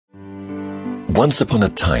Once upon a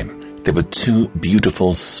time, there were two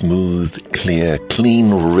beautiful, smooth, clear, clean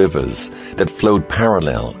rivers that flowed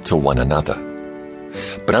parallel to one another.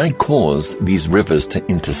 But I caused these rivers to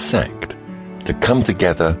intersect, to come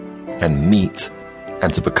together and meet,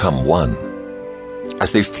 and to become one.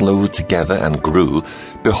 As they flowed together and grew,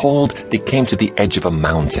 behold, they came to the edge of a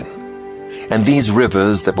mountain. And these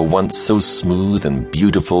rivers that were once so smooth and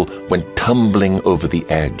beautiful went tumbling over the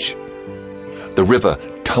edge. The river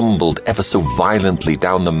tumbled ever so violently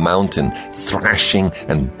down the mountain, thrashing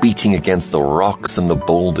and beating against the rocks and the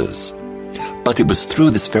boulders. But it was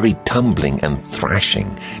through this very tumbling and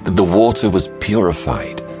thrashing that the water was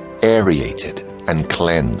purified, aerated, and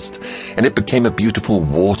cleansed, and it became a beautiful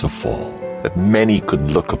waterfall that many could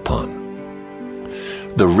look upon.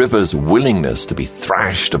 The river's willingness to be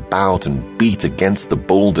thrashed about and beat against the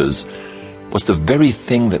boulders was the very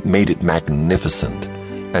thing that made it magnificent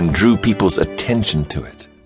and drew people's attention to it.